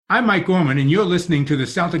I'm Mike Gorman, and you're listening to the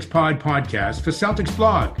Celtics Pod podcast for Celtics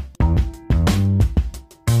Blog.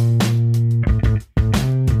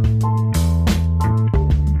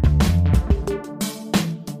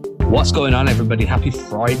 What's going on, everybody? Happy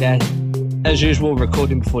Friday. As usual,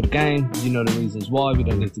 recording before the game. You know the reasons why. We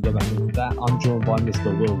don't need to go back into that. I'm joined by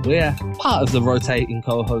Mr. Will Weir, part of the rotating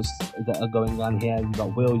co-hosts that are going on here. You've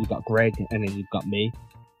got Will, you've got Greg, and then you've got me.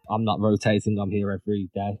 I'm not rotating. I'm here every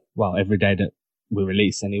day. Well, every day that we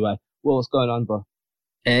release anyway. Well, what's going on, bro?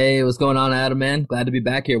 Hey, what's going on, Adam, man? Glad to be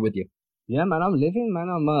back here with you. Yeah, man, I'm living, man.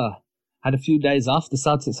 Had a few days off. The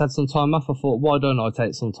Celtics had some time off. I thought, why don't I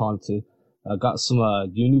take some time to? I got some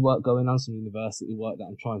uni work going on, some university work that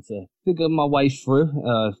I'm trying to figure my way through.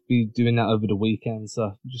 Be doing that over the weekend,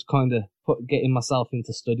 so just kind of getting myself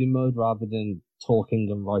into study mode rather than talking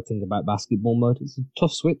and writing about basketball mode. It's a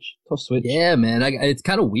tough switch. Yeah, man. It's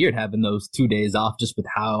kind of weird having those 2 days off just with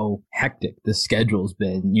how hectic the schedule's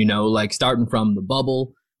been. You know, like starting from the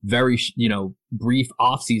bubble, very, brief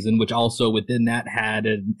off season, which also within that had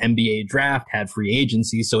an NBA draft, had free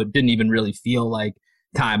agency, so it didn't even really feel like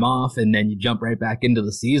time off, and then you jump right back into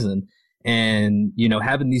the season. And,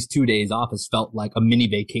 having these 2 days off has felt like a mini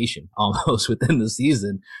vacation almost within the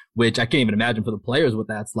season, which I can't even imagine for the players what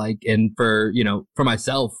that's like. And for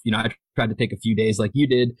myself, I tried to take a few days like you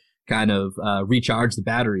did, kind of recharge the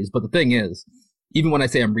batteries. But the thing is, even when I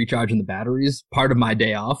say I'm recharging the batteries, part of my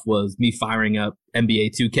day off was me firing up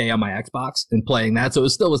NBA 2K on my Xbox and playing that. So it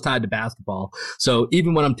still was tied to basketball. So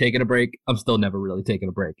even when I'm taking a break, I'm still never really taking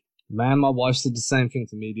a break. Man, my wife said the same thing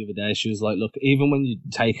to me the other day. She was like, look, even when you're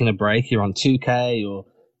taking a break, you're on 2K or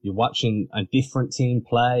you're watching a different team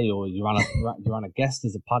play or you're on a guest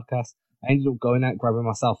as a podcast. I ended up going out, grabbing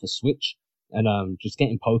myself a Switch and just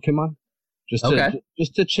getting Pokemon just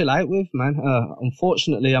to chill out with, man.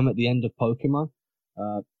 Unfortunately, I'm at the end of Pokemon.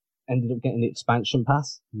 Ended up getting the expansion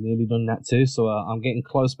pass. Nearly done that too. So I'm getting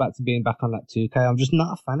close back to being back on that 2K. I'm just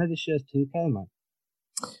not a fan of this year's 2K, man.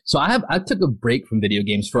 So I took a break from video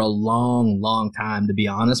games for a long time, to be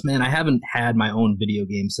honest, man. I haven't had my own video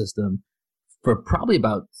game system for probably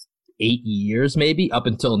about 8 years, maybe, up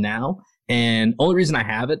until now. And only reason I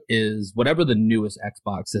have it is whatever the newest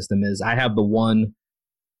Xbox system is, I have the one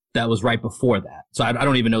that was right before that. So I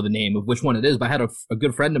don't even know the name of which one it is, but I had a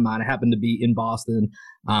good friend of mine. I happened to be in Boston,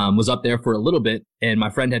 was up there for a little bit, and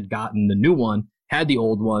my friend had gotten the new one, had the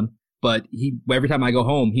old one. But every time I go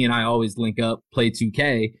home, he and I always link up, play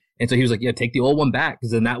 2K. And so he was like, yeah, take the old one back.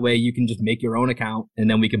 Because then that way you can just make your own account and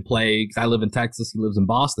then we can play. Because I live in Texas, he lives in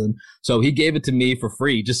Boston. So he gave it to me for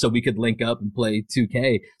free just so we could link up and play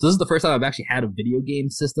 2K. So this is the first time I've actually had a video game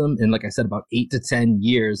system in, like I said, about 8 to 10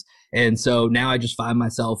 years. And so now I just find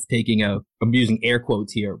myself taking I'm using air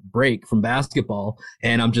quotes here, break from basketball.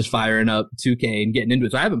 And I'm just firing up 2K and getting into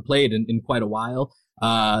it. So I haven't played in quite a while.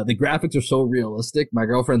 The graphics are so realistic. My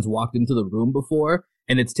girlfriend's walked into the room before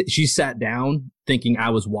and she sat down thinking I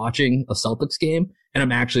was watching a Celtics game and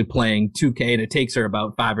I'm actually playing 2K, and it takes her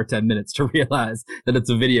about 5 or 10 minutes to realize that it's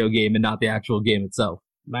a video game and not the actual game itself.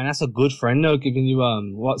 Man, that's a good friend though, giving you,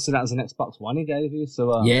 so that was an Xbox One he gave you?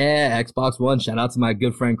 So, yeah, Xbox One. Shout out to my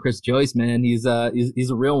good friend Chris Joyce, man. He's a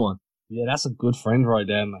real one. Yeah, that's a good friend right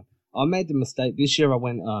there, man. I made the mistake this year. I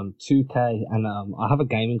went 2K, and I have a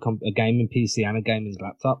gaming PC and a gaming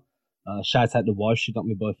laptop. Shout out to wife, she got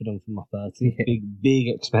me both of them for my 30. Big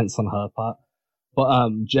expense on her part. But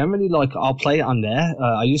generally, like, I'll play it on there.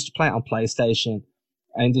 I used to play it on PlayStation.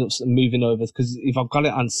 I ended up moving over because if I've got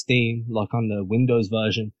it on Steam, like on the Windows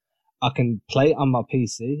version, I can play it on my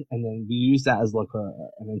PC, and then we use that as like an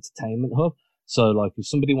entertainment hub. So, like, if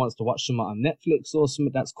somebody wants to watch something on Netflix or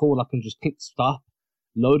something that's cool, I can just click stop,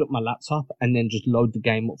 load up my laptop, and then just load the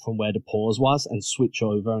game up from where the pause was and switch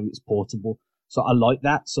over, and it's portable. So I like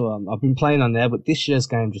that. So I've been playing on there, but this year's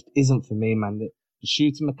game just isn't for me, man. The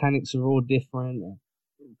shooting mechanics are all different.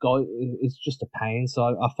 It's just a pain. So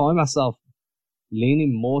I find myself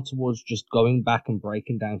leaning more towards just going back and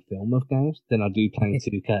breaking down film of games than I do playing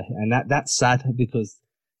 2K. And that's sad because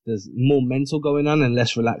there's more mental going on and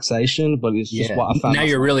less relaxation, but it's just what I found. Now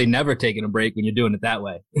you're really never taking a break when you're doing it that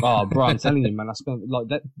way. Oh, bro, I'm telling you, man, I spent like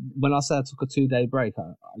that. When I say I took a 2-day break,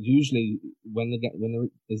 I usually when there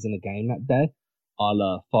isn't a game that day,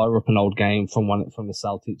 I'll fire up an old game from the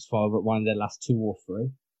Celtics, fire up one of their last 2 or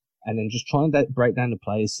 3, and then just try and break down the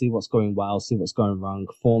plays, see what's going well, see what's going wrong,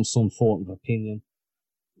 form some thought of opinion.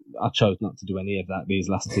 I chose not to do any of that these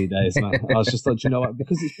last 2 days, man. I was just like, you know what?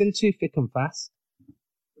 Because it's been too thick and fast.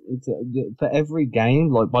 For every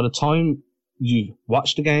game, like by the time you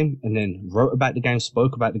watched the game and then wrote about the game,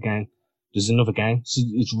 spoke about the game, there's another game. So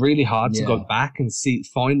it's really hard to go back and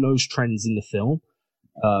find those trends in the film.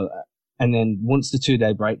 And then once the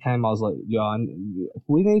 2-day break came, I was like, yeah,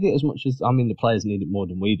 we need it as much as, I mean, the players need it more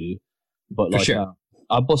than we do. But like, sure.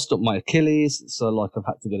 I busted up my Achilles. So like, I've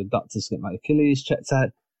had to go to doctors to get my Achilles checked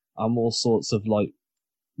out. I'm all sorts of like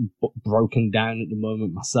broken down at the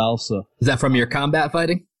moment myself. So is that from your combat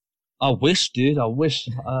fighting? I wish, dude. I wish.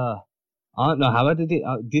 I don't know how I did it.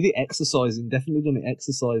 I did it exercising. Definitely done it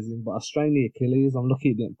exercising. But I strained the Achilles. I'm lucky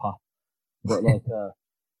it didn't pop. But like,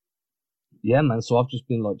 yeah, man. So I've just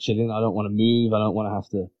been like chilling. I don't want to move. I don't want to have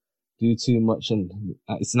to do too much, and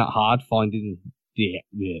it's not hard finding the.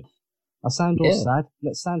 I sound all sad.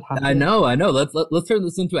 Let's sound happy. I know. Let's turn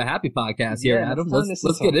this into a happy podcast here, Adam.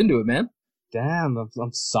 Let's get into it, man. Damn,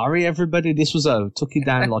 I'm sorry, everybody. This was took you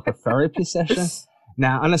down like a therapy session.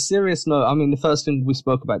 Now, on a serious note, I mean, the first thing we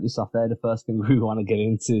spoke about this off there, the first thing we want to get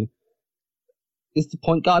into is the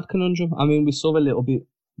point guard conundrum. I mean, we saw a little bit.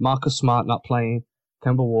 Marcus Smart not playing,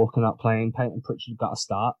 Kemba Walker not playing, Peyton Pritchard got a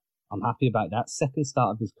start. I'm happy about that. Second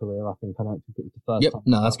start of his career, I think. I don't think it was the first time.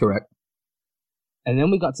 No, that's correct. And then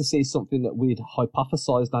we got to see something that we'd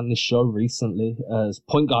hypothesized on this show recently as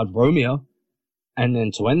point guard Romeo. And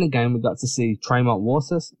then to end the game, we got to see Tremont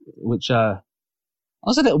Waters, which I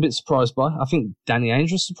was a little bit surprised by. I think Danny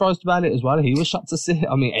Ainge was surprised about it as well. He was shocked to see it.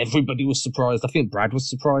 I mean, everybody was surprised. I think Brad was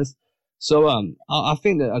surprised. So I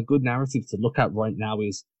think that a good narrative to look at right now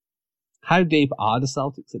is how deep are the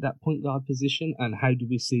Celtics at that point guard position, and how do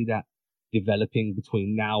we see that developing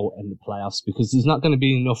between now and the playoffs? Because there's not going to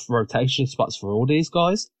be enough rotation spots for all these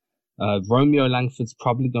guys. Romeo Langford's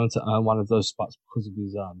probably going to earn one of those spots because of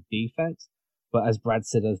his defense. But as Brad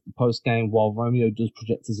said as the post game, while Romeo does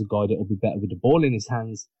project as a guy that will be better with the ball in his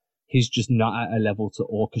hands, he's just not at a level to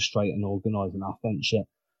orchestrate and organize an offense yet.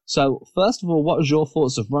 So first of all, what was your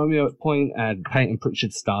thoughts of Romeo at point and Peyton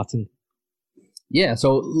Pritchard starting? Yeah,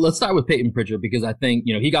 so let's start with Peyton Pritchard, because I think,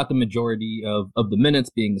 he got the majority of the minutes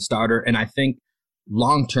being the starter. And I think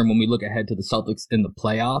long term, when we look ahead to the Celtics in the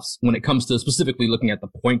playoffs, when it comes to specifically looking at the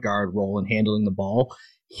point guard role and handling the ball,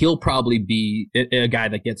 he'll probably be a guy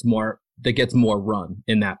that gets more run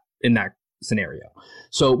in that scenario.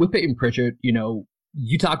 So with Peyton Pritchard,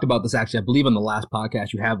 you talked about this actually, I believe, on the last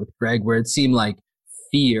podcast you had with Greg, where it seemed like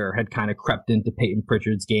fear had kind of crept into Peyton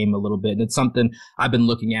Pritchard's game a little bit. And it's something I've been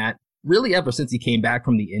looking at really ever since he came back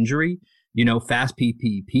from the injury. Fast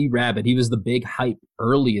PP, P-Rabbit, he was the big hype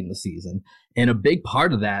early in the season. And a big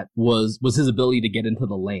part of that was his ability to get into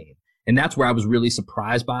the lane. And that's where I was really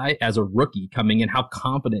surprised by as a rookie coming in, how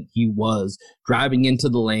confident he was driving into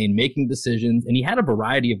the lane, making decisions. And he had a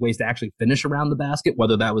variety of ways to actually finish around the basket,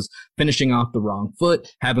 whether that was finishing off the wrong foot,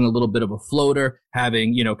 having a little bit of a floater,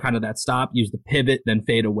 having, kind of that stop, use the pivot, then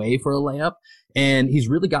fade away for a layup. And he's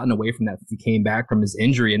really gotten away from that since he came back from his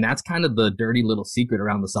injury. And that's kind of the dirty little secret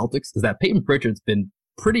around the Celtics, is that Peyton Pritchard's been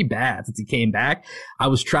pretty bad since he came back. I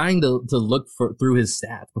was trying to look through his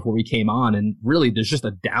stats before we came on, and really there's just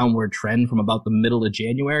a downward trend from about the middle of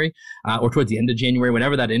January or towards the end of January,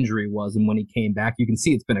 whenever that injury was, and when he came back. You can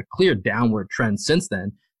see it's been a clear downward trend since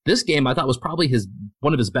then. This game I thought was probably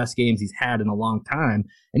one of his best games he's had in a long time.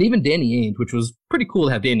 And even Danny Ainge, which was pretty cool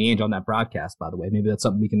to have Danny Ainge on that broadcast, by the way. Maybe that's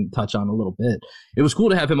something we can touch on a little bit. It was cool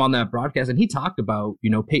to have him on that broadcast, and he talked about,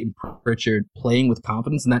 Peyton Pritchard playing with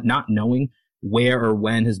confidence, and that not knowing where or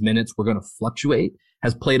when his minutes were going to fluctuate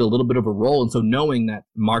has played a little bit of a role. And so knowing that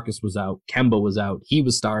Marcus was out, Kemba was out, he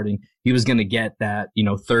was starting, he was going to get that,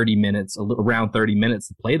 30 minutes, around 30 minutes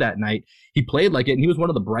to play that night. He played like it, and he was one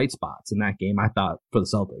of the bright spots in that game, I thought, for the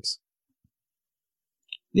Celtics.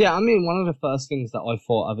 Yeah, I mean, one of the first things that I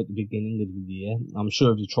thought of at the beginning of the year, I'm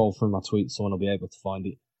sure if you troll through my tweets, someone will be able to find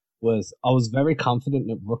it, was I was very confident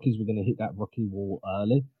that rookies were going to hit that rookie wall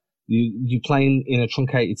early. You playing in a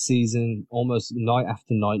truncated season almost night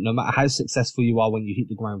after night, no matter how successful you are when you hit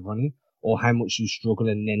the ground running or how much you struggle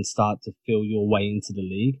and then start to feel your way into the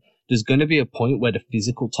league, there's going to be a point where the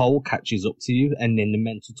physical toll catches up to you and then the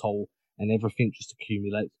mental toll and everything just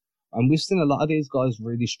accumulates. And we've seen a lot of these guys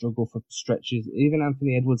really struggle for stretches. Even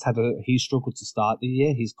Anthony Edwards he struggled to start the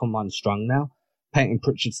year. He's come on strong now. Peyton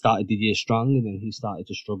Pritchard started the year strong and then he started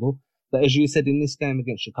to struggle. But as you said, in this game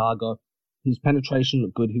against Chicago, his penetration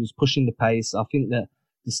looked good. He was pushing the pace. I think that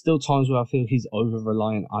there's still times where I feel he's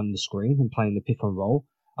over-reliant on the screen and playing the pick and roll.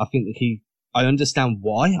 I think that I understand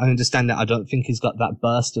why. I understand that I don't think he's got that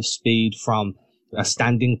burst of speed from a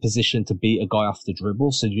standing position to beat a guy off the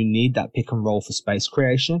dribble. So you need that pick and roll for space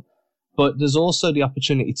creation. But there's also the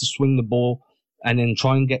opportunity to swing the ball and then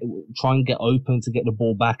try and get open to get the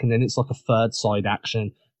ball back. And then it's like a third side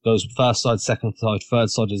action. Goes first side, second side, third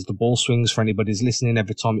side as the ball swings. For anybody who's listening,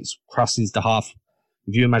 every time it crosses the half,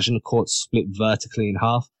 if you imagine the court split vertically in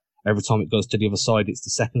half, every time it goes to the other side, it's the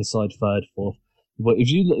second side, third, fourth. But if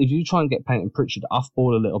you try and get Peyton Pritchard off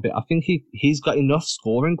ball a little bit, I think he's got enough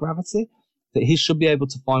scoring gravity that he should be able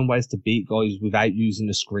to find ways to beat guys without using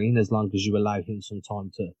the screen, as long as you allow him some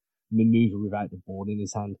time to maneuver without the ball in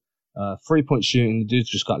his hand. 3-point shooting, the dude's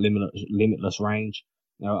just got limitless range.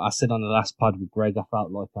 I said on the last pod with Greg, I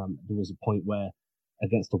felt like there was a point where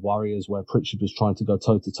against the Warriors where Pritchard was trying to go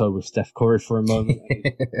toe to toe with Steph Curry for a moment.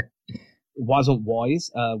 It wasn't wise.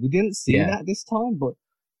 We didn't see that this time, but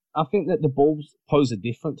I think that the Bulls pose a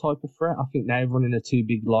different type of threat. I think they're running a too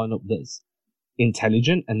big lineup that's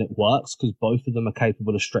intelligent and it works because both of them are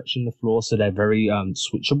capable of stretching the floor, so they're very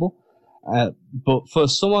switchable. But for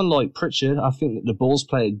someone like Pritchard, I think that the Bulls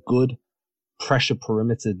play a good pressure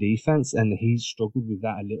perimeter defense, and he's struggled with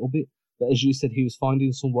that a little bit. But as you said, he was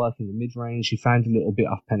finding some work in the mid-range. He found a little bit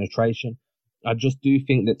of penetration. I just do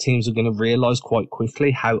think that teams are going to realize quite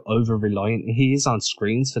quickly how over-reliant he is on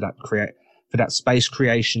screens for that space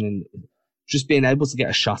creation and just being able to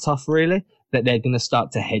get a shot off, really, that they're going to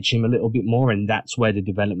start to hedge him a little bit more, and that's where the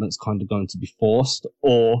development's kind of going to be forced,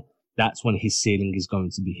 or that's when his ceiling is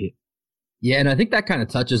going to be hit. Yeah, and I think that kind of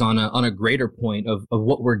touches on a greater point of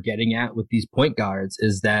what we're getting at with these point guards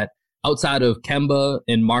is that outside of Kemba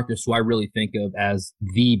and Marcus, who I really think of as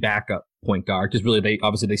the backup point guard, because really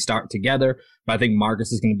they start together, but I think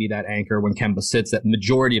Marcus is going to be that anchor when Kemba sits. That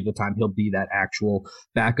majority of the time he'll be that actual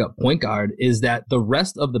backup point guard. Is that the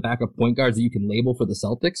rest of the backup point guards that you can label for the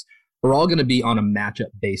Celtics are all going to be on a matchup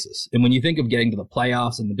basis. And when you think of getting to the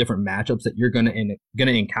playoffs and the different matchups that you're going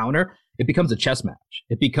to encounter, it becomes a chess match.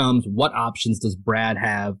 It becomes, what options does Brad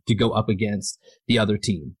have to go up against the other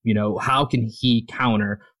team? You know, how can he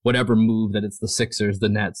counter whatever move that it's the Sixers, the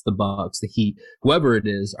Nets, the Bucks, the Heat, whoever it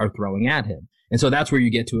is are throwing at him? And so that's where you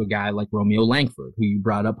get to a guy like Romeo Langford, who you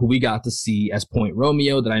brought up, who we got to see as Point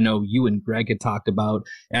Romeo, that I know you and Greg had talked about.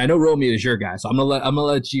 And I know Romeo is your guy, so I'm gonna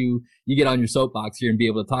let you get on your soapbox here and be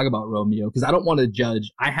able to talk about Romeo, because I don't want to judge.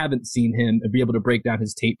 I haven't seen him and be able to break down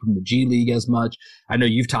his tape from the G League as much. I know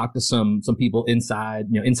you've talked to some people inside,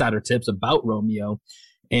 insider tips about Romeo.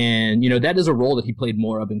 And, that is a role that he played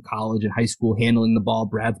more of in college and high school, handling the ball.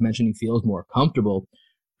 Brad's mentioned he feels more comfortable.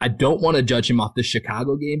 I don't want to judge him off this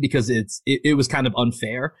Chicago game because it was kind of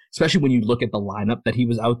unfair, especially when you look at the lineup that he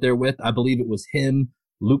was out there with. I believe it was him,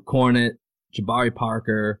 Luke Cornett, Jabari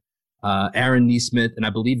Parker, Aaron Nesmith, and I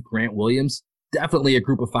believe Grant Williams. Definitely a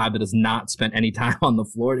group of five that has not spent any time on the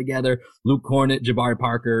floor together. Luke Cornett, Jabari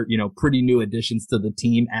Parker, pretty new additions to the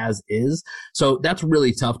team as is. So that's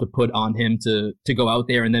really tough to put on him to go out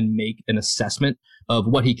there and then make an assessment of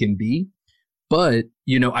what he can be. But,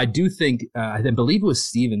 I do think, I believe it was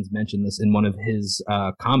Stevens mentioned this in one of his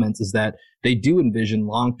comments, is that they do envision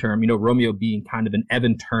long-term, Romeo being kind of an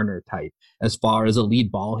Evan Turner type as far as a lead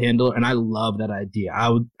ball handler. And I love that idea.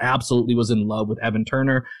 I absolutely was in love with Evan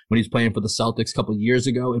Turner when he was playing for the Celtics a couple of years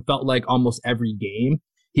ago. It felt like almost every game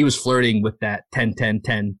he was flirting with that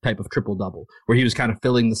 10-10-10 type of triple-double, where he was kind of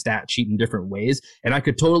filling the stat sheet in different ways. And I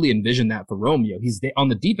could totally envision that for Romeo. He's on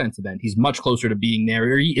the defensive end. He's much closer to being there,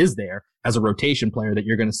 or he is there as a rotation player that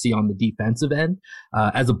you're going to see on the defensive end.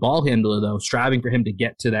 As a ball handler, though, striving for him to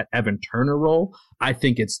get to that Evan Turner role, I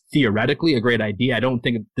think it's theoretically a great idea. I don't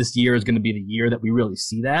think this year is going to be the year that we really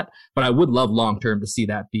see that, but I would love long-term to see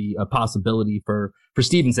that be a possibility for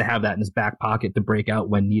Stevens to have that in his back pocket to break out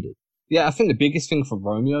when needed. Yeah, I think the biggest thing for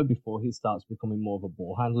Romeo before he starts becoming more of a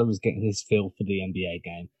ball handler is getting his feel for the NBA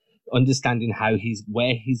game, understanding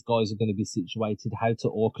where his guys are going to be situated, how to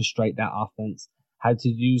orchestrate that offense, how to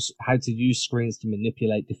use screens to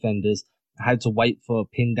manipulate defenders, how to wait for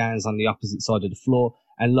pin downs on the opposite side of the floor,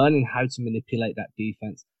 and learning how to manipulate that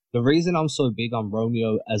defense. The reason I'm so big on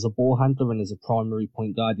Romeo as a ball handler and as a primary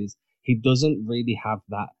point guard is he doesn't really have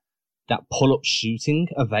that pull-up shooting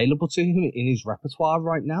available to him in his repertoire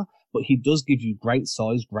right now, but he does give you great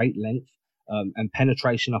size, great length, and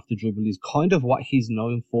penetration off the dribble is kind of what he's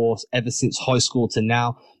known for ever since high school to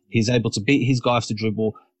now. He's able to beat his guy off the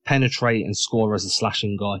dribble, penetrate, and score as a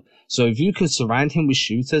slashing guy. So if you can surround him with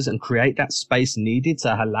shooters and create that space needed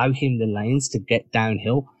to allow him the lanes to get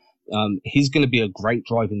downhill, he's going to be a great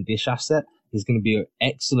driving dish asset. He's going to be an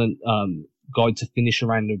excellent guy to finish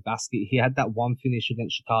around the basket. He had that one finish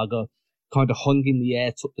against Chicago, kind of hung in the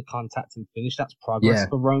air, took the contact and finished. That's progress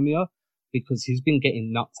for Romeo because he's been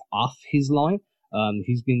getting knocked off his line.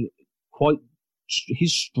 He's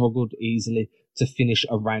struggled easily to finish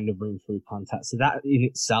around the rim through contact. So that in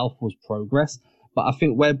itself was progress. But I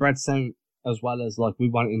think where Brad's saying, as well as like we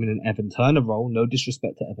want him in an Evan Turner role, no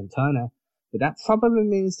disrespect to Evan Turner, but that probably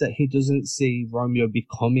means that he doesn't see Romeo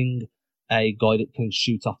becoming a guy that can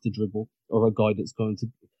shoot off the dribble or a guy that's going to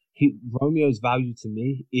Romeo's value to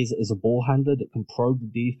me is as a ball handler that can probe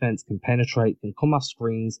the defense, can penetrate, can come off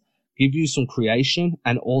screens, give you some creation,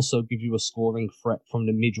 and also give you a scoring threat from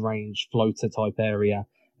the mid-range floater type area,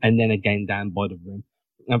 and then again down by the rim.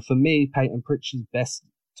 And for me, Peyton Pritchard's best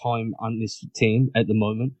time on this team at the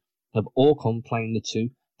moment have all come playing the two,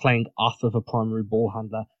 playing off of a primary ball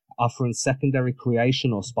handler, offering secondary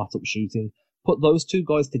creation or spot-up shooting. Put those two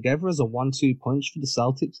guys together as a 1-2 punch for the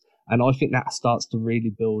Celtics, and I think that starts to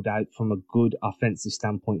really build out from a good offensive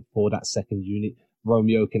standpoint for that second unit.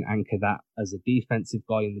 Romeo can anchor that as a defensive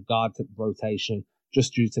guy in the guard rotation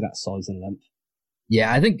just due to that size and length.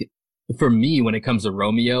 Yeah, I think for me, when it comes to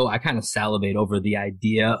Romeo, I kind of salivate over the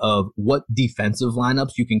idea of what defensive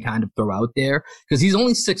lineups you can kind of throw out there, because he's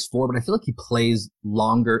only 6'4", but I feel like he plays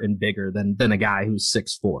longer and bigger than a guy who's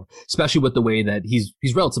 6'4", especially with the way that he's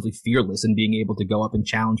relatively fearless in being able to go up and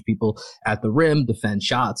challenge people at the rim, defend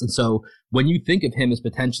shots. And so when you think of him as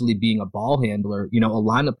potentially being a ball handler, a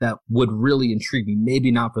lineup that would really intrigue me,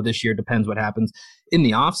 maybe not for this year, depends what happens in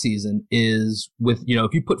the offseason, is with,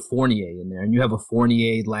 if you put Fournier in there and you have a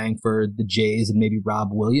Fournier, Langford, the Jays, and maybe Rob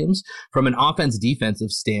Williams, from an offense-defensive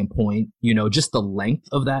standpoint, just the length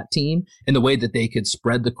of that team and the way that they could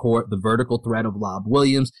spread the court, the vertical threat of Rob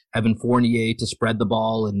Williams, Evan Fournier to spread the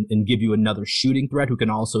ball and give you another shooting threat who can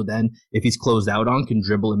also then, if he's closed out on, can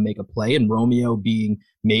dribble and make a play, and Romeo being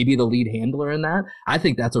maybe the lead handler in that. I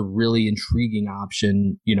think that's a really intriguing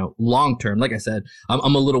option, long term. Like I said,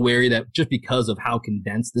 I'm a little wary that just because of how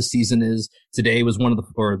condensed this season is, this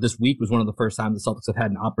week was one of the first times the Celtics have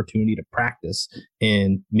had an opportunity to practice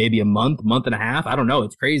in maybe a month and a half. I don't know.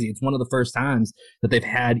 It's crazy. It's one of the first times that they've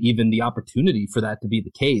had even the opportunity for that to be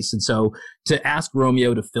the case. And so to ask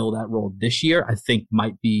Romeo to fill that role this year, I think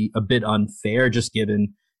might be a bit unfair, just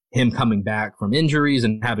given him coming back from injuries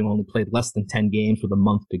and having only played less than 10 games with a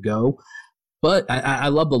month to go. But I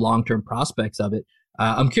love the long-term prospects of it.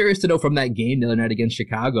 I'm curious to know from that game the other night against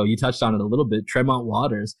Chicago, you touched on it a little bit, Tremont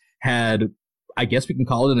Waters had, I guess we can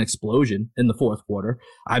call it an explosion in the fourth quarter.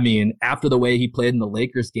 I mean, after the way he played in the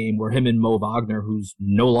Lakers game, where him and Mo Wagner, who's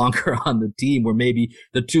no longer on the team, were maybe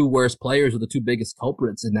the two worst players or the two biggest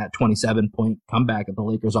culprits in that 27-point comeback that the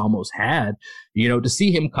Lakers almost had, to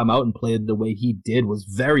see him come out and play the way he did was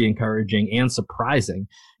very encouraging and surprising,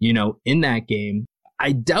 in that game.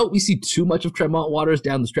 I doubt we see too much of Tremont Waters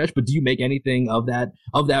down the stretch, but do you make anything of that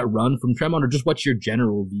run from Tremont, or just what's your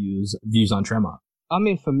general views on Tremont? I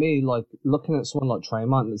mean, for me, like, looking at someone like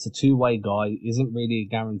Tremont, that's a two-way guy, isn't really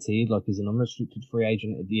guaranteed. Like, he's an unrestricted free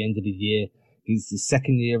agent at the end of the year. He's his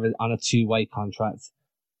second year on a two-way contract.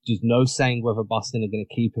 There's no saying whether Boston are going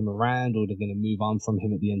to keep him around or they're going to move on from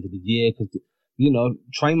him at the end of the year, because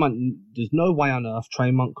Tremont, there's no way on earth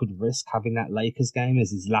Tremont could risk having that Lakers game as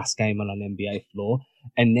his last game on an NBA floor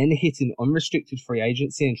and then hitting unrestricted free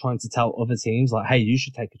agency and trying to tell other teams, like, hey, you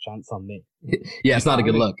should take a chance on me. Yeah, it's not a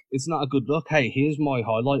good look. It's not a good look. Hey, here's my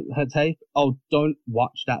highlight tape. Oh, don't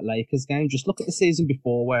watch that Lakers game. Just look at the season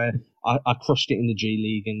before where I crushed it in the G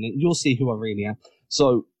League, and you'll see who I really am.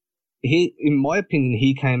 So, in my opinion,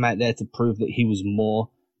 he came out there to prove that he was more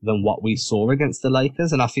than what we saw against the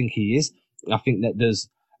Lakers, and I think he is. I think that there's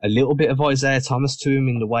a little bit of Isaiah Thomas to him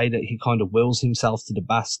in the way that he kind of wills himself to the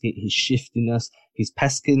basket, his shiftiness, his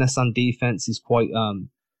peskiness on defense is quite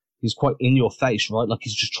in your face, right? Like,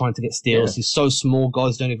 he's just trying to get steals. Yeah. He's so small,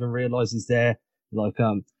 guys don't even realize he's there. Like,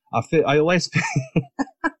 I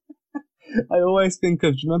always think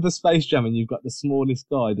of, do you remember Space Jam and you've got the smallest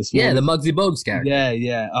guy? The Muggsy Bogues character.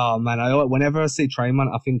 Yeah. Oh, man, whenever I see Tremont,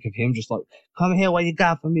 I think of him just like, come here, what you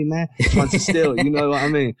got for me, man? Trying to steal, you know what I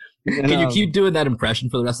mean? And, can you keep doing that impression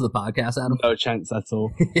for the rest of the podcast, Adam? No chance at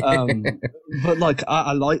all. But, like,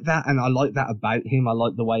 I like that, and I like that about him. I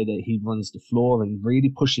like the way that he runs the floor and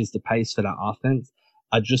really pushes the pace for that offense.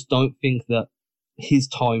 I just don't think that his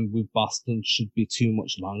time with Boston should be too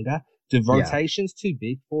much longer. The rotation's too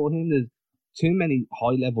big for him. There's too many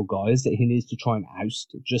high-level guys that he needs to try and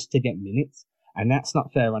oust just to get minutes, and that's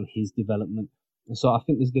not fair on his development. So I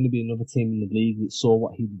think there's going to be another team in the league that saw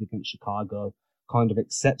what he did against Chicago, kind of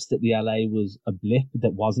accepts that the LA was a blip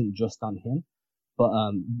that wasn't just on him. But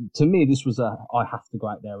to me, this was I have to go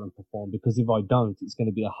out there and perform, because if I don't, it's going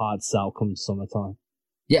to be a hard sell come summertime.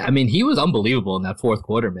 Yeah, I mean, he was unbelievable in that fourth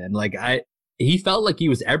quarter, man. Like, he felt like he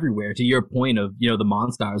was everywhere, to your point of, the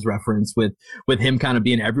Monstars reference with him kind of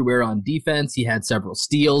being everywhere on defense. He had several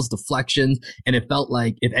steals, deflections, and it felt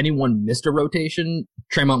like if anyone missed a rotation,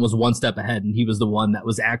 Draymond was one step ahead, and he was the one that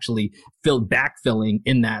was actually backfilling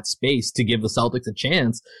in that space to give the Celtics a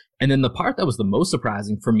chance. And then the part that was the most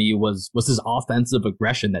surprising for me was his offensive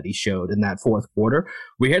aggression that he showed in that fourth quarter.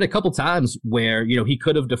 We had a couple times where, he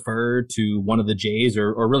could have deferred to one of the Jays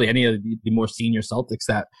or really any of the more senior Celtics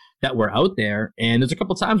that were out there. And there's a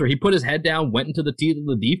couple times where he put his head down, went into the teeth of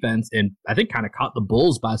the defense, and I think kind of caught the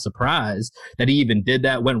Bulls by surprise that he even did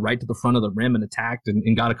that, went right to the front of the rim and attacked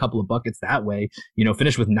and got a couple of buckets that way.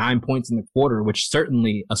 Finished with 9 points in the quarter, which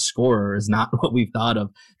certainly a scorer is not what we've thought of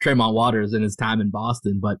Tremont Waters in his time in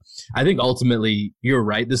Boston. But I think ultimately you're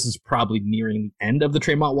right. This is probably nearing the end of the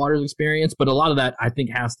Tremont Waters experience, but a lot of that I think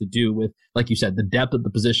has to do with, like you said, the depth of the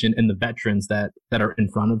position and the veterans that are in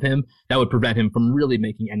front of him that would prevent him from really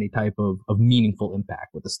making any type of meaningful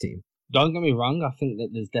impact with this team. Don't get me wrong. I think that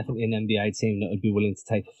there's definitely an NBA team that would be willing to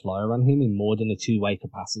take a flyer on him in more than a two-way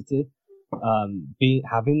capacity.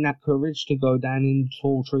 Having that courage to go down in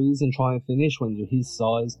tall trees and try and finish when you're his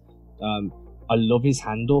size. I love his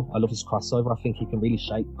handle. I love his crossover. I think he can really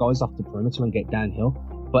shake guys off the perimeter and get downhill.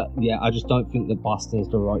 But yeah, I just don't think that Boston is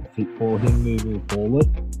the right fit for him moving forward.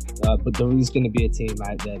 But there is going to be a team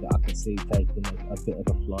out there that I can see taking a bit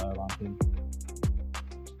of a flyer on him.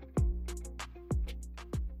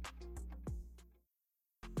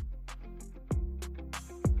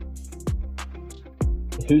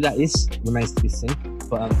 Who that is remains to be seen.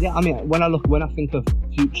 But when I think of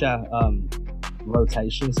future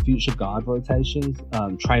rotations, future guard rotations,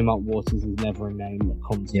 Tremont Waters is never a name that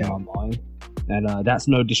comes to my mind, and that's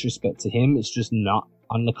no disrespect to him. It's just not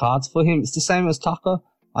on the cards for him. It's the same as Taco.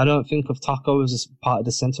 I don't think of Taco as a part of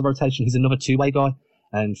the center rotation. He's another two-way guy,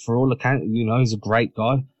 and for all accounts, he's a great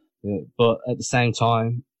guy. But at the same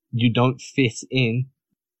time, you don't fit in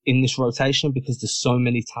this rotation because there's so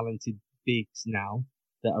many talented bigs now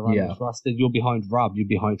that are on this roster. You're behind Rob, you're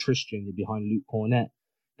behind Tristan, you're behind Luke Cornett.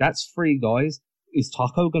 That's three guys. Is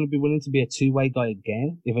Taco going to be willing to be a two-way guy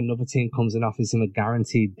again if another team comes and offers him a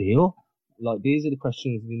guaranteed deal? These are the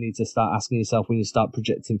questions you need to start asking yourself when you start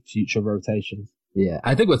projecting future rotations. Yeah,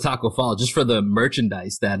 I think with Taco Fall, just for the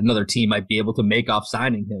merchandise that another team might be able to make off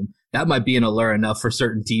signing him, that might be an allure enough for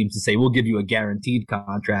certain teams to say, we'll give you a guaranteed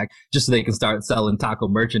contract just so they can start selling Taco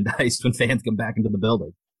merchandise when fans come back into the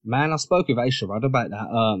building. Man, I spoke with Aisharad about that.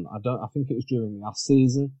 I think it was during the off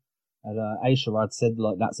season. And Aisharad said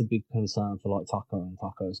that's a big concern for Taco and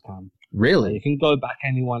Taco's camp. Really? You can go back,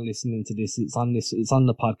 anyone listening to this. It's on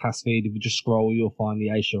the podcast feed. If you just scroll, you'll find the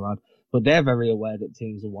Aisharad. But they're very aware that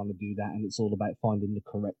teams will want to do that, and it's all about finding the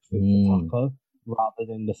correct fit for Taco rather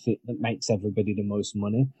than the fit that makes everybody the most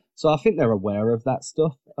money. So I think they're aware of that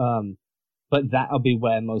stuff. But that'll be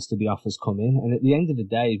where most of the offers come in. And at the end of the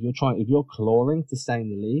day, if you're clawing to stay in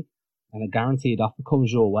the league and a guaranteed offer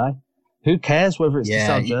comes your way, who cares whether it's to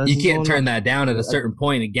sell jerseys? You can't turn that down at a certain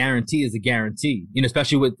point. A guarantee is a guarantee,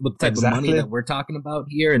 especially with the type of money that we're talking about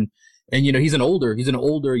here. And he's an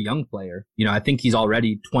older young player. I think he's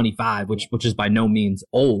already 25, which is by no means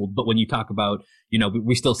old. But when you talk about,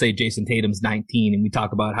 we still say Jason Tatum's 19, and we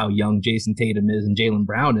talk about how young Jason Tatum is and Jaylen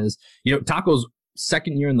Brown is. Taco's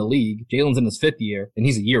second year in the league, Jalen's in his fifth year, and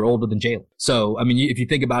he's a year older than Jaylen. So, if you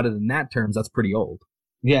think about it in that terms, that's pretty old.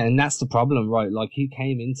 Yeah, and that's the problem, right? He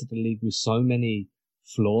came into the league with so many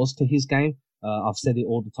flaws to his game. I've said it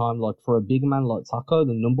all the time, for a big man like Taco,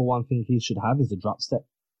 the number one thing he should have is a drop step.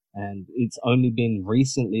 And it's only been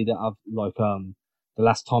recently that I've, the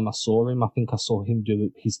last time I saw him, I think I saw him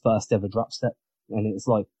do his first ever drop step. And it's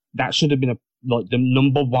that should have been the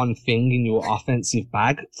number one thing in your offensive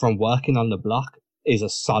bag from working on the block is a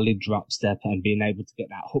solid drop step and being able to get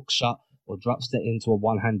that hook shot or drop step into a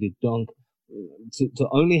one-handed dunk. To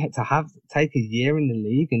take a year in the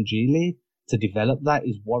league and G League to develop that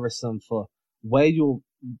is worrisome for where your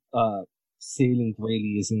ceiling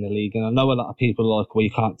really is in the league. And I know a lot of people are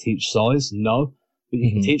you can't teach size. No, but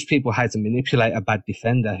you can teach people how to manipulate a bad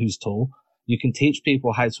defender who's tall. You can teach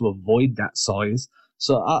people how to avoid that size.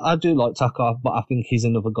 So I do like Taco, but I think he's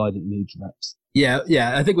another guy that needs reps. Yeah.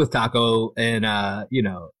 I think with Taco and,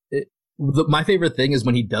 my favorite thing is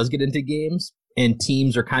when he does get into games and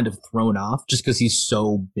teams are kind of thrown off just because he's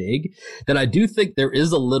so big, that I do think there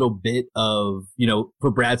is a little bit of,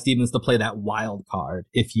 for Brad Stevens to play that wild card,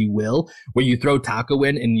 if you will, where you throw Taco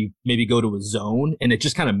in and you maybe go to a zone and it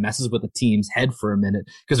just kind of messes with the team's head for a minute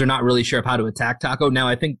because they're not really sure of how to attack Taco. Now,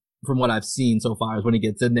 I think from what I've seen so far is when he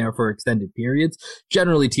gets in there for extended periods,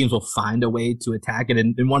 generally teams will find a way to attack it.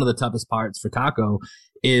 And one of the toughest parts for Taco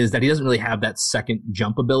is that he doesn't really have that second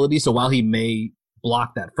jump ability. So while he may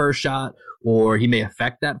block that first shot or he may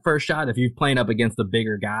affect that first shot, if you're playing up against a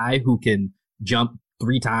bigger guy who can jump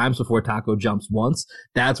 3 times before Taco jumps once,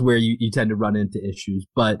 that's where you tend to run into issues.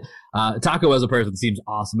 But Taco as a person seems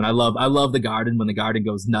awesome, and I love the garden. When the garden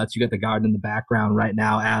goes nuts, you got the garden in the background right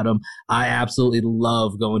now, Adam. I absolutely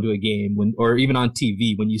love going to a game or even on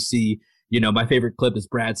TV when you see, my favorite clip is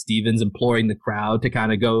Brad Stevens imploring the crowd to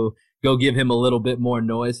kind of go give him a little bit more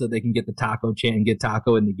noise so they can get the Taco chant and get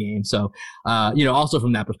Taco in the game. So, also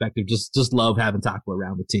from that perspective, just love having Taco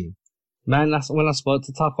around the team. Man, that's when I spoke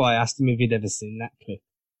to Taco, I asked him if he'd ever seen that clip.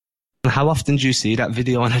 How often do you see that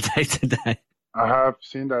video on a day-to-day? I have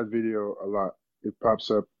seen that video a lot. It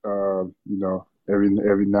pops up, every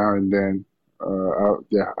now and then.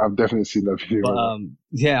 I've definitely seen that video. But,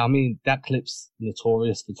 that clip's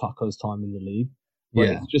notorious for Taco's time in the league. But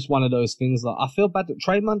it's just one of those things that I feel bad that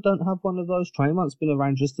Traymon don't have one of those. Traymon's been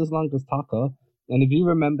around just as long as Taco. And if you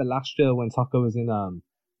remember last year when Taco was in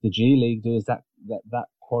the G League, there was that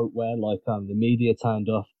quote where the media turned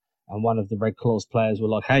up and one of the Red Claws players were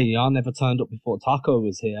like, "Hey, y'all never turned up before Taco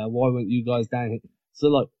was here. Why weren't you guys down here?"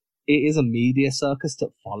 So it is a media circus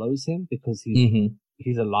that follows him because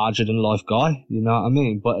he's a larger than life guy, you know what I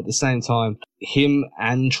mean? But at the same time, him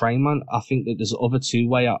and Traymon, I think that there's other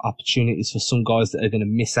two-way opportunities for some guys that are going to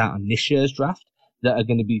miss out on this year's draft that are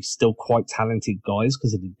going to be still quite talented guys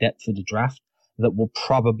because of the depth of the draft that will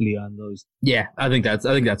probably earn those. Yeah, I think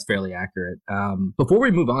that's fairly accurate. Before we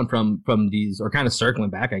move on from these, or kind of circling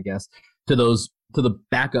back, I guess, to the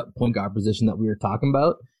backup point guard position that we were talking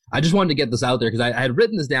about, I just wanted to get this out there because I had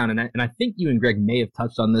written this down, and I think you and Greg may have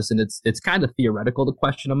touched on this, and it's kind of theoretical, the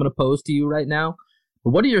question I'm going to pose to you right now. But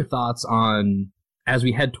what are your thoughts on, as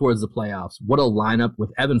we head towards the playoffs, what a lineup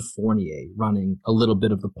with Evan Fournier running a little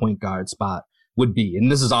bit of the point guard spot would be?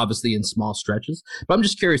 And this is obviously in small stretches, but I'm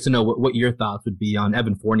just curious to know what your thoughts would be on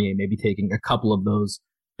Evan Fournier maybe taking a couple of those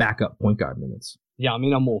backup point guard minutes. Yeah, I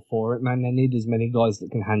mean, I'm all for it, man. They need as many guys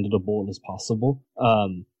that can handle the ball as possible.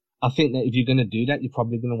 I think that if you're going to do that, you're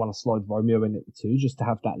probably going to want to slide Romeo in at the 2 just to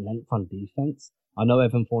have that length on defense. I know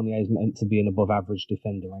Evan Fournier is meant to be an above average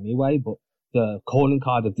defender anyway, but the calling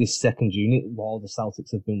card of this second unit, while the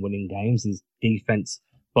Celtics have been winning games, is defense,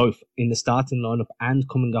 both in the starting lineup and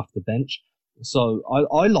coming off the bench. So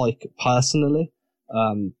I like personally,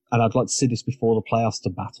 and I'd like to see this before the playoffs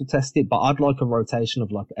to battle test it, but I'd like a rotation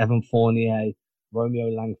of Evan Fournier, Romeo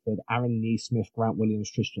Langford, Aaron Nesmith, Grant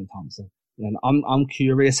Williams, Tristan Thompson. And I'm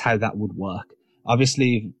curious how that would work.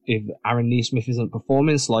 Obviously, if Aaron Nesmith isn't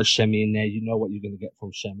performing, slide Shemi in there. You know what you're going to get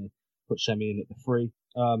from Shemi. Put Shemi in at the 3.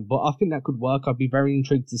 But I think that could work. I'd be very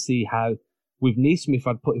intrigued to see how, with Nesmith,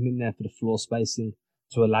 I'd put him in there for the floor spacing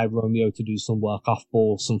to allow Romeo to do some work off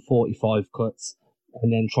ball, some 45 cuts,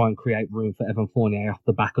 and then try and create room for Evan Fournier off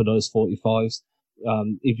the back of those 45s.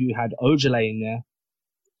 If you had Ojale in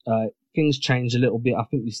there, things change a little bit. I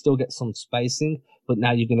think you still get some spacing, but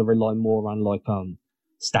now you're going to rely more on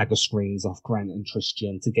stagger screens off Grant and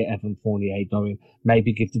Tristan to get Evan Fournier going.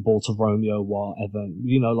 Maybe give the ball to Romeo while Evan,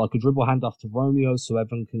 a dribble handoff to Romeo so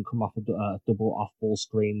Evan can come off a double off ball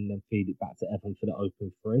screen and then feed it back to Evan for the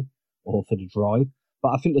open 3 or for the drive. But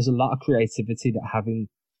I think there's a lot of creativity that having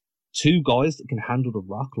 2 guys that can handle the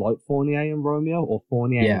rock like Fournier and Romeo or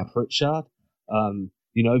Fournier and Pritchard.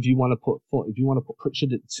 If you want to put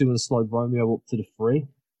Pritchard at 2 and slide Romeo up to the 3,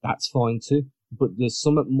 that's fine too. But there's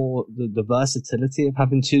somewhat more the versatility of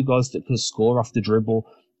having 2 guys that can score off the dribble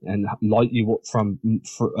and light you up from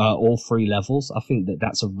all 3 levels. I think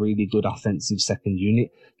that's a really good offensive second unit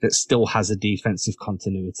that still has a defensive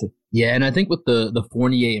continuity. Yeah, and I think with the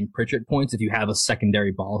Fournier and Pritchard points, if you have a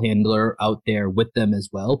secondary ball handler out there with them as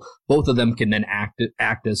well, both of them can then act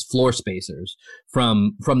as floor spacers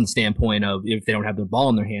from the standpoint of, if they don't have their ball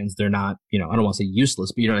in their hands, they're not, I don't want to say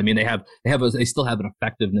useless, but you know what I mean? They still have an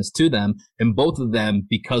effectiveness to them, and both of them,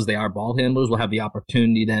 because they are ball handlers, will have the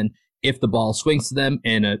opportunity then, if the ball swings to them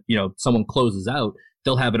and someone closes out,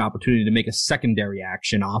 they'll have an opportunity to make a secondary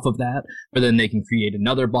action off of that, but then they can create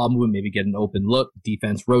another ball movement, maybe get an open look,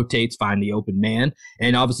 defense rotates, find the open man.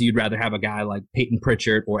 And obviously you'd rather have a guy like Peyton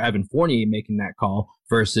Pritchard or Evan Fournier making that call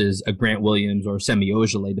versus a Grant Williams or Semi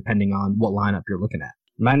Ojeleye, depending on what lineup you're looking at.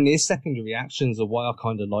 Man, these secondary actions are why I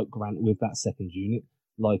kind of like Grant with that second unit.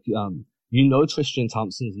 Tristan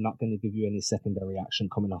Thompson's not going to give you any secondary action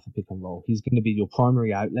coming off a pick and roll. He's going to be your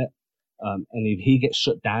primary outlet. And if he gets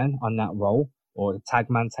shut down on that roll, or the tag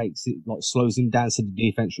man takes it, slows him down so the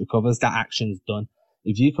defense recovers, that action's done.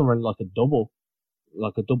 If you can run a double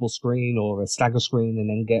screen or a stagger screen and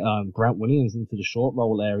then get Grant Williams into the short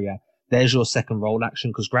roll area, there's your second roll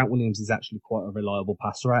action, because Grant Williams is actually quite a reliable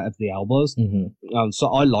passer out of the elbows. So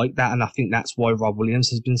I like that, and I think that's why Rob Williams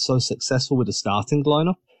has been so successful with the starting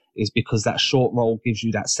lineup, is because that short roll gives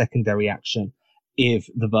you that secondary action if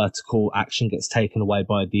the vertical action gets taken away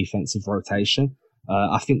by a defensive rotation.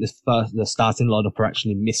 I think the starting lineup are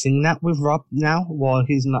actually missing that with Rob now while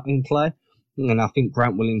he's not in play. And I think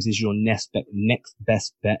Grant Williams is your next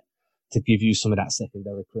best bet to give you some of that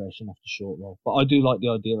secondary creation after short roll. But I do like the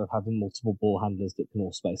idea of having multiple ball handlers that can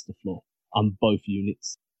all space the floor on both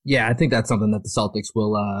units. Yeah, I think that's something that the Celtics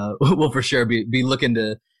will for sure be looking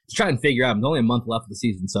to try and figure out. There's only a month left of the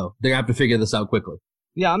season, so they're gonna have to figure this out quickly.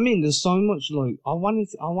 Yeah, I mean, there's so much, like, I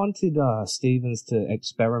wanted Stevens to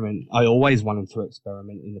experiment. I always want him to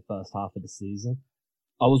experiment in the first half of the season.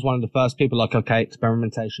 I was one of the first people like, okay,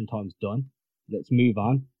 experimentation time's done. Let's move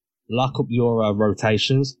on. Lock up your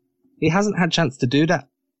rotations. He hasn't had a chance to do that.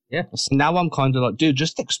 Yeah. So now I'm kind of like, dude,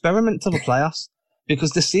 just experiment to the playoffs,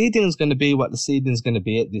 because the seeding is going to be what the seeding is going to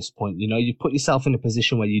be at this point. You know, you put yourself in a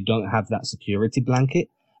position where you don't have that security blanket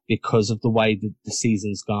because of the way the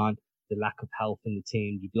season's gone, the lack of health in the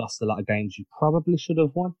team. You've lost a lot of games you probably should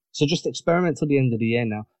have won. So just experiment till the end of the year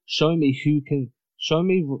now. Show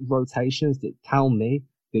me rotations that tell me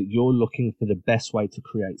that you're looking for the best way to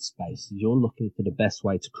create space. You're looking for the best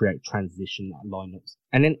way to create transition lineups,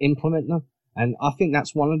 and then implement them. And I think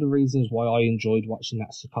that's one of the reasons why I enjoyed watching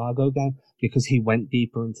that Chicago game, because he went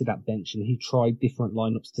deeper into that bench and he tried different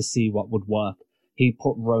lineups to see what would work. He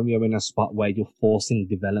put Romeo in a spot where you're forcing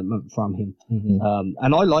development from him.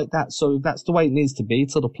 And I like that. So that's the way it needs to be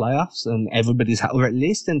till the playoffs, and everybody's happy, or at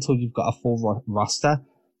least until you've got a full roster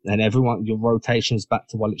and your rotation's back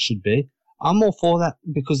to what it should be. I'm all for that,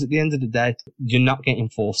 because at the end of the day, you're not getting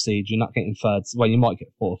fourth seed. You're not getting third. Well, you might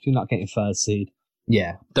get fourth. You're not getting third seed.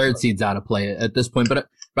 Yeah, third seed's out of play at this point. But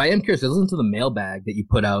I am curious. I listened to the mailbag that you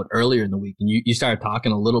put out earlier in the week, and you started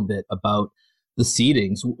talking a little bit about the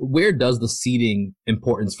seedings. Where does the seeding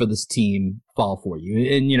importance for this team fall for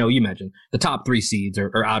you? And, you mentioned the top 3 seeds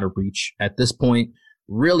are out of reach at this point.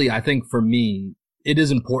 Really, I think for me, it is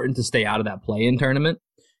important to stay out of that play-in tournament.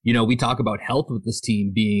 We talk about health with this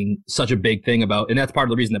team being such a big thing and that's part of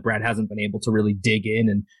the reason that Brad hasn't been able to really dig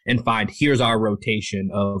in and find, here's our rotation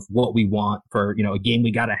of what we want for, a game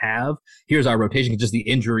we got to have. Here's our rotation, because just the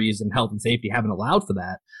injuries and health and safety haven't allowed for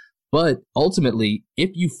that. But ultimately, if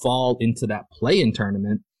you fall into that play-in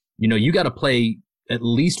tournament, you got to play at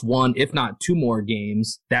least 1, if not 2 more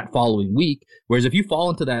games that following week. Whereas if you fall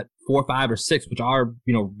into that 4, 5, or 6, which are,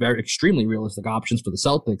 very extremely realistic options for the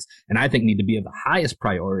Celtics, and I think need to be of the highest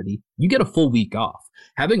priority, you get a full week off.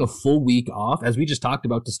 Having a full week off, as we just talked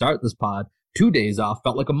about to start this pod, 2 days off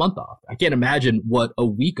felt like a month off. I can't imagine what a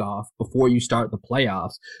week off before you start the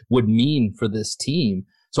playoffs would mean for this team.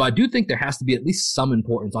 So I do think there has to be at least some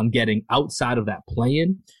importance on getting outside of that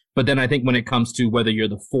play-in. But then I think when it comes to whether you're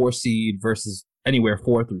the 4 seed versus anywhere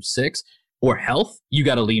 4 through 6 or health, you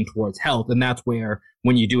got to lean towards health. And that's where,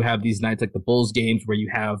 when you do have these nights like the Bulls games where you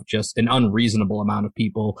have just an unreasonable amount of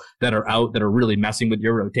people that are out that are really messing with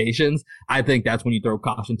your rotations, I think that's when you throw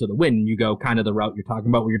caution to the wind and you go kind of the route you're talking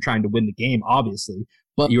about, where you're trying to win the game, obviously,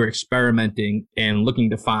 but you're experimenting and looking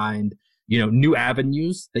to find, new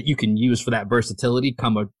avenues that you can use for that versatility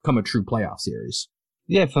come a true playoff series.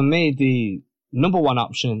 Yeah, for me, the number one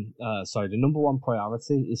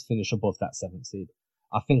priority is finish above that 7th seed.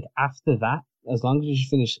 I think after that, as long as you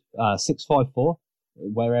finish 6-5-4,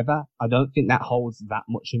 wherever, I don't think that holds that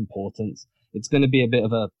much importance. It's going to be a bit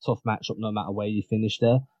of a tough matchup no matter where you finish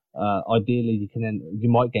there. Ideally, you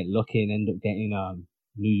might get lucky and end up getting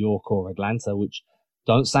New York or Atlanta, which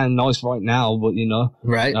don't sound nice right now, but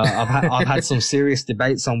right. I've had some serious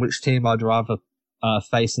debates on which team I'd rather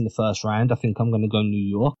face in the first round. I think I'm going to go New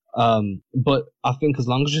York. But I think as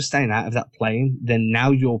long as you're staying out of that plane, then now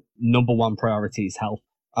your number one priority is health.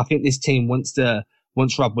 I think this team, once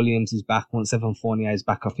Rob Williams is back, once Evan Fournier is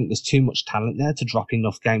back, I think there's too much talent there to drop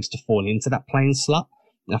enough games to fall into that plane slot.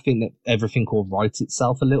 I think that everything will right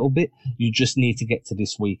itself a little bit. You just need to get to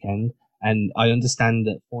this weekend. And I understand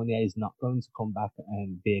that Fournier is not going to come back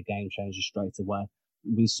and be a game changer straight away.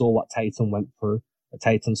 We saw what Tatum went through.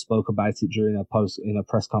 Tatum spoke about it during a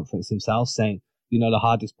press conference himself, saying, the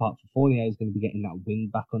hardest part for Fournier is going to be getting that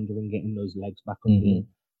wind back under and getting those legs back under him.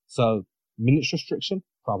 So minutes restriction,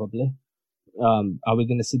 probably. Are we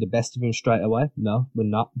going to see the best of him straight away? No, we're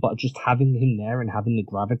not. But just having him there and having the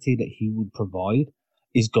gravity that he would provide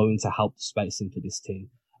is going to help the spacing for this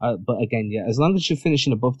team. But again, as long as you're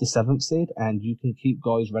finishing above the 7th seed and you can keep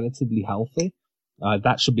guys relatively healthy,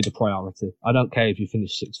 that should be the priority. I don't care if you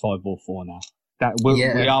finish 6-5 or 4 now. We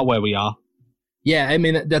are where we are. Yeah, I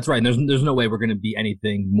mean, that's right. There's no way we're going to be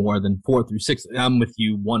anything more than 4 through 6. I'm with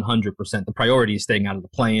you 100%. The priority is staying out of the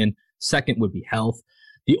play-in. Second would be health.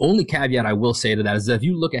 The only caveat I will say to that is that if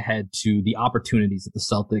you look ahead to the opportunities that the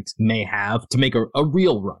Celtics may have to make a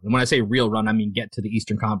real run, and when I say real run, I mean get to the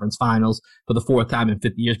Eastern Conference Finals for the fourth time in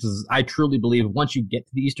 50 years, because I truly believe once you get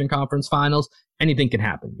to the Eastern Conference Finals, anything can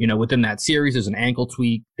happen. Within that series, there's an ankle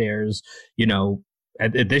tweak. There's,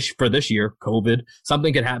 for this year, COVID,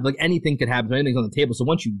 something could happen. Like anything could happen. Anything's on the table. So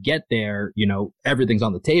once you get there, everything's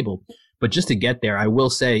on the table. But just to get there, I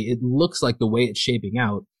will say it looks like the way it's shaping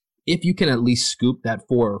out, if you can at least scoop that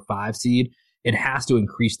 4 or 5 seed, it has to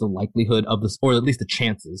increase the likelihood of this, or at least the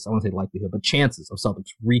chances. I won't say likelihood, but chances of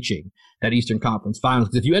Celtics reaching that Eastern Conference Finals.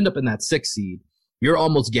 Because if you end up in that 6 seed, you're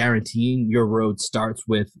almost guaranteeing your road starts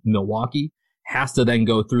with Milwaukee, has to then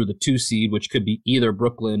go through the 2 seed, which could be either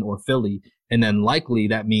Brooklyn or Philly. And then likely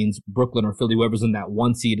that means Brooklyn or Philly, whoever's in that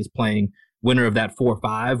 1 seed, is playing winner of that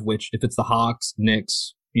 4-5, which if it's the Hawks,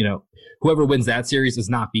 Knicks, whoever wins that series is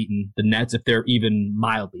not beating the Nets if they're even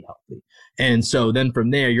mildly healthy. And so then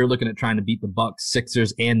from there, you're looking at trying to beat the Bucks,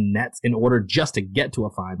 Sixers, and Nets in order just to get to a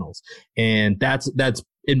finals. And that's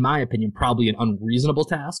in my opinion, probably an unreasonable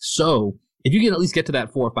task. So if you can at least get to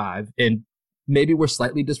that 4-5, and maybe we're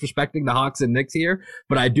slightly disrespecting the Hawks and Knicks here,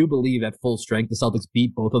 but I do believe at full strength, the Celtics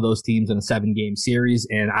beat both of those teams in a 7-game series.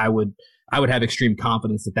 And I would have extreme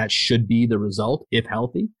confidence that should be the result if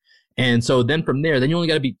healthy. And so then from there, then you only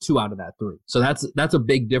got to beat 2 out of that 3. So that's a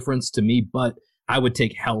big difference to me, but I would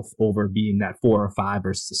take health over being that 4 or 5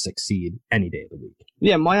 versus a 6 seed any day of the week.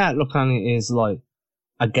 Yeah, my outlook on it is like,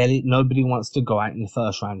 I get it. Nobody wants to go out in the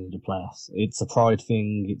first round of the playoffs. It's a pride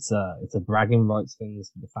thing. It's a bragging rights thing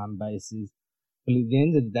for the fan bases. But at the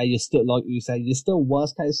end of the day, you're still, like you say, you're still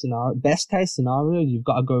worst case scenario. Best case scenario, you've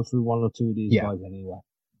got to go through 1 or 2 of these guys anyway.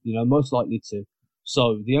 Most likely 2.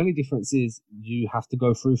 So the only difference is you have to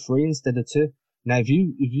go through 3 instead of 2. Now, if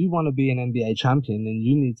you want to be an NBA champion, then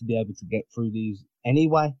you need to be able to get through these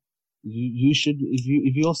anyway. You should,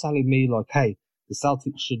 if you're telling me like, hey, the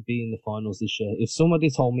Celtics should be in the finals this year. If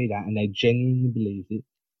somebody told me that and they genuinely believed it,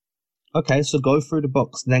 okay, so go through the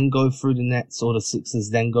Bucks, then go through the Nets or the Sixers,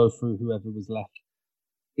 then go through whoever was left.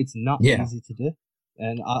 It's not easy to do.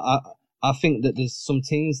 And I think that there's some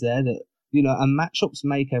teams there that, and matchups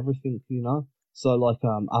make everything, So,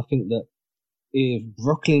 I think that if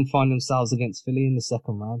Brooklyn find themselves against Philly in the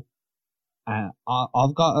second round,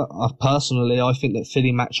 personally, I think that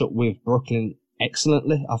Philly match up with Brooklyn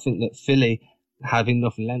excellently. I think that Philly have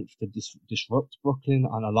enough length to disrupt Brooklyn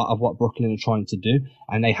on a lot of what Brooklyn are trying to do,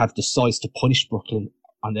 and they have the size to punish Brooklyn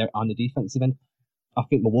on the defensive end. I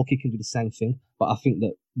think Milwaukee can do the same thing, but I think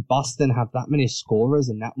that Boston have that many scorers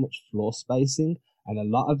and that much floor spacing, and a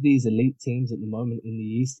lot of these elite teams at the moment in the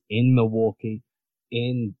East, in Milwaukee,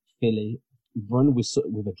 in Philly, run with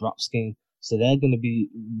a drop scheme. So they're going to be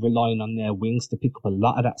relying on their wings to pick up a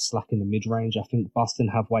lot of that slack in the mid-range. I think Boston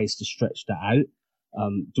have ways to stretch that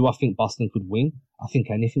out. Do I think Boston could win? I think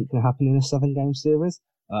anything can happen in a 7-game series.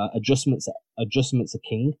 Adjustments are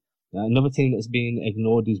king. Another team that's being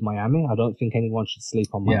ignored is Miami. I don't think anyone should sleep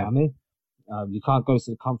on Miami. You can't go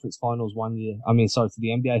to the conference finals to the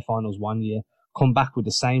NBA finals 1 year, come back with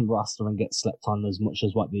the same roster and get slept on as much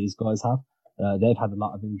as what these guys have. They've had a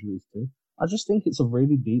lot of injuries too. I just think it's a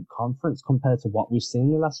really deep conference compared to what we've seen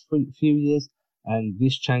in the last few years, and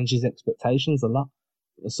this changes expectations a lot.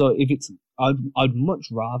 So I'd much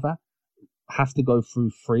rather have to go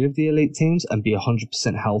through 3 of the elite teams and be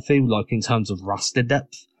 100% healthy, like in terms of roster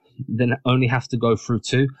depth, than only have to go through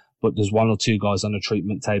 2, but there's 1 or 2 guys on a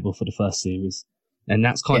treatment table for the first series. And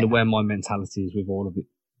that's kind of where my mentality is with all of it.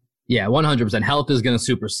 Yeah, 100%. Health is going to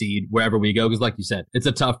supersede wherever we go, because like you said, it's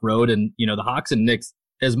a tough road. And, the Hawks and Knicks,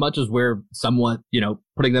 as much as we're somewhat,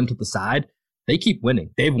 putting them to the side, they keep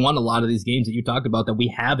winning. They've won a lot of these games that you talked about that we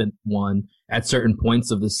haven't won at certain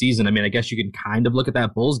points of the season. I mean, I guess you can kind of look at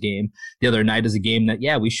that Bulls game the other night as a game that,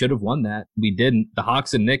 we should have won that. We didn't. The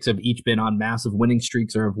Hawks and Knicks have each been on massive winning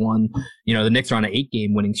streaks or have won. The Knicks are on an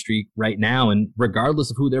 8-game winning streak right now. And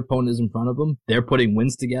regardless of who their opponent is in front of them, they're putting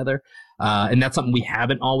wins together. And that's something we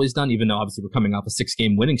haven't always done, even though obviously we're coming off a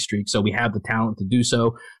 6-game winning streak. So we have the talent to do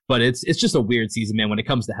so. But it's just a weird season, man. When it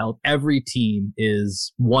comes to health, every team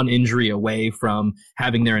is 1 injury away from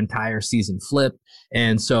having their entire season flipped.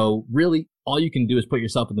 And so really all you can do is put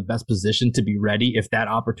yourself in the best position to be ready if that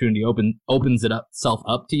opportunity opens itself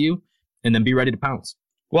up to you, and then be ready to pounce.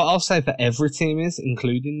 Well, I'll say for every team is,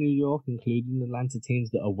 including New York, including Atlanta teams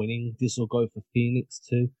that are winning. This will go for Phoenix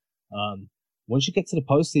too. Once you get to the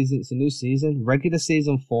postseason, it's a new season. Regular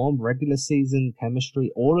season form, regular season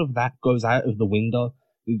chemistry, all of that goes out of the window.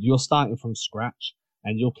 You're starting from scratch.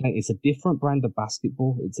 and you're playing. It's a different brand of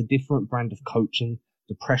basketball. It's a different brand of coaching.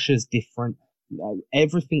 The pressure's different.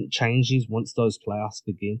 Everything changes once those playoffs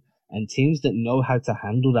begin. And teams that know how to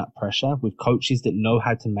handle that pressure with coaches that know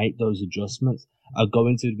how to make those adjustments are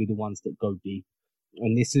going to be the ones that go deep.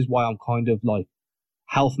 And this is why I'm kind of like,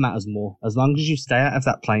 health matters more. As long as you stay out of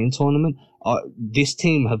that playing tournament, this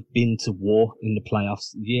team have been to war in the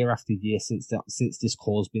playoffs year after year since this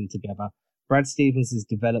core's been together. Brad Stevens has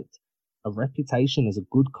developed a reputation as a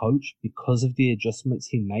good coach because of the adjustments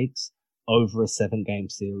he makes over a 7-game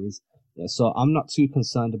series. So I'm not too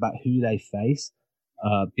concerned about who they face.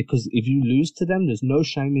 Because if you lose to them, there's no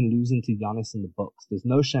shame in losing to Giannis and the Bucks. There's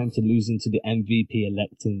no shame to losing to the MVP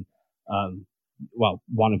electing,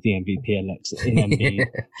 one of the MVP elects in Embiid.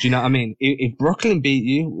 Do you know what I mean? If Brooklyn beat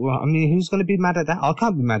you, well, I mean, who's going to be mad at that? I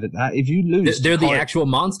can't be mad at that. If you lose, they're the actual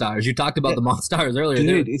Monstars. You talked about the Monstars earlier.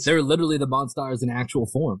 Dude, they're literally the Monstars in actual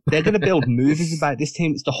form. They're going to build movies about this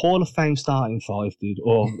team. It's the Hall of Fame starting 5, dude,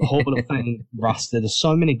 or the Hall of Fame roster. There's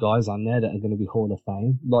so many guys on there that are going to be Hall of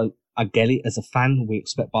Fame. Like, I get it. As a fan, we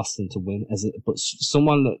expect Boston to win. But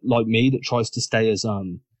someone like me that tries to stay as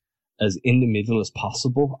in the middle as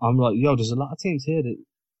possible, I'm like, yo, there's a lot of teams here that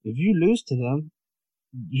if you lose to them,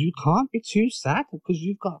 you can't be too sad because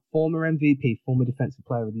you've got former MVP, former Defensive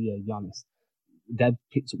Player of the Year, Giannis. They've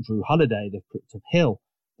picked up Drew Holiday. They've picked up Hill.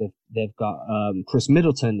 They've got Chris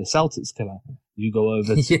Middleton, the Celtics killer. You go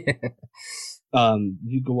over to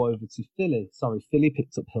you go over to Philly. Sorry, Philly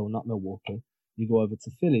picked up Hill, not Milwaukee. You go over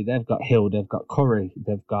to Philly, they've got Hill, they've got Curry,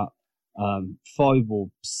 they've got Foible,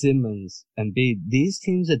 Simmons, and Embiid. These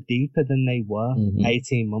teams are deeper than they were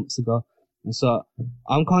 18 months ago. And so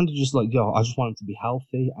I'm kind of just like, yo, I just want him to be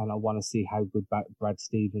healthy, and I want to see how good Brad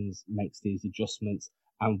Stevens makes these adjustments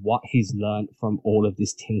and what he's learned from all of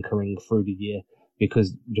this tinkering through the year.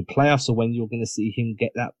 Because the playoffs are when you're going to see him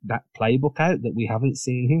get that playbook out that we haven't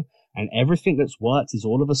seen him. And everything that's worked is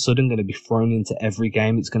all of a sudden going to be thrown into every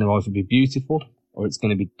game. It's going to either be beautiful or it's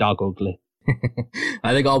going to be dog ugly.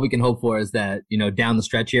 I think all we can hope for is that, down the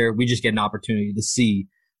stretch here, we just get an opportunity to see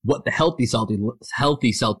what the healthy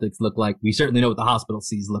Celtics look like. We certainly know what the hospital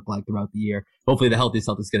C's look like throughout the year. Hopefully the healthy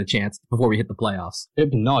Celtics get a chance before we hit the playoffs.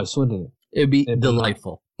 It'd be nice, wouldn't it? It'd be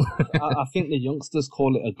delightful. I think the youngsters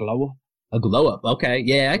call it a glow up. A glow up. Okay.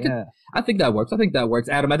 Yeah, I think that works.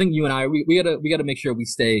 Adam, I think you and I, we gotta make sure we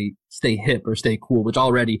stay hip or stay cool, which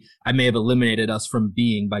already I may have eliminated us from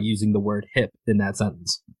being by using the word hip in that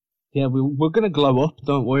sentence. Yeah, we're going to glow up.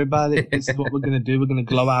 Don't worry about it. This is what we're going to do. We're going to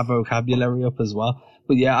glow our vocabulary up as well.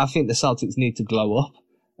 But yeah, I think the Celtics need to glow up,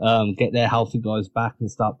 get their healthy guys back and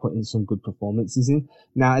start putting some good performances in.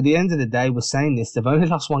 Now, at the end of the day, we're saying this. They've only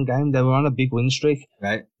lost one game. They were on a big win streak.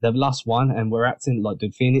 Right. They've lost one, and we're acting like the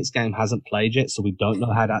Phoenix game hasn't played yet, so we don't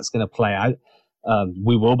know how that's going to play out.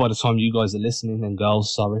 We will by the time you guys are listening, and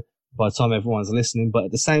girls, sorry, by the time everyone's listening. But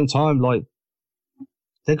at the same time, like,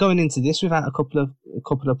 they're going into this without a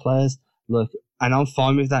couple of players. Look, and I'm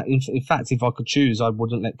fine with that. In fact, if I could choose, I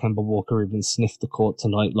wouldn't let Kemba Walker even sniff the court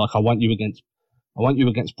tonight. Like, I want you against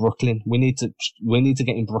Brooklyn. We need to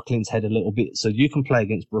get in Brooklyn's head a little bit so you can play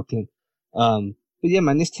against Brooklyn. But yeah,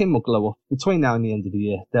 man, this team will glow up between now and the end of the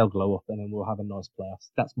year. They'll glow up, and then we'll have a nice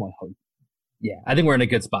playoffs. That's my hope. Yeah, I think we're in a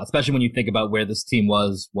good spot, especially when you think about where this team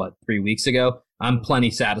was, 3 weeks ago. I'm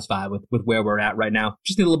plenty satisfied with where we're at right now.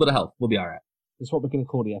 Just need a little bit of help. We'll be all right. That's what we're going to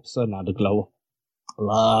call the episode now, the glow up.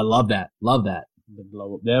 Love that. The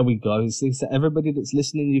glow up. There we go. See, so everybody that's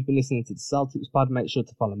listening, you've been listening to the Celtics pod. Make sure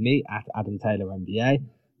to follow me at Adam Taylor NBA.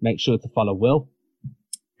 Make sure to follow Will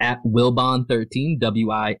at Willbon13,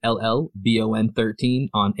 WILLBON 13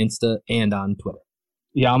 on Insta and on Twitter.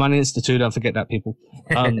 Yeah, I'm on Insta too. Don't forget that, people.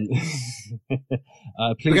 We're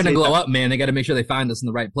gonna glow up, man. They got to make sure they find us in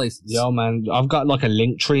the right places. Yo, man, I've got like a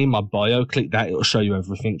link tree in my bio. Click that; it'll show you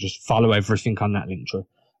everything. Just follow everything on that link tree.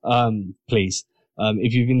 Please.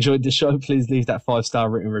 If you've enjoyed the show, please leave that 5-star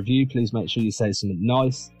written review. Please make sure you say something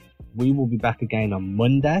nice. We will be back again on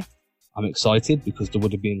Monday. I'm excited because there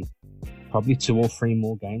would have been probably 2 or 3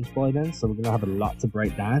 more games by then, so we're going to have a lot to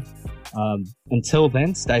break down. Until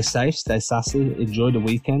then, stay safe, stay sassy, enjoy the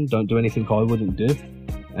weekend, don't do anything I wouldn't do,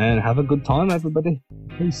 and have a good time, everybody.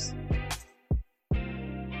 Peace.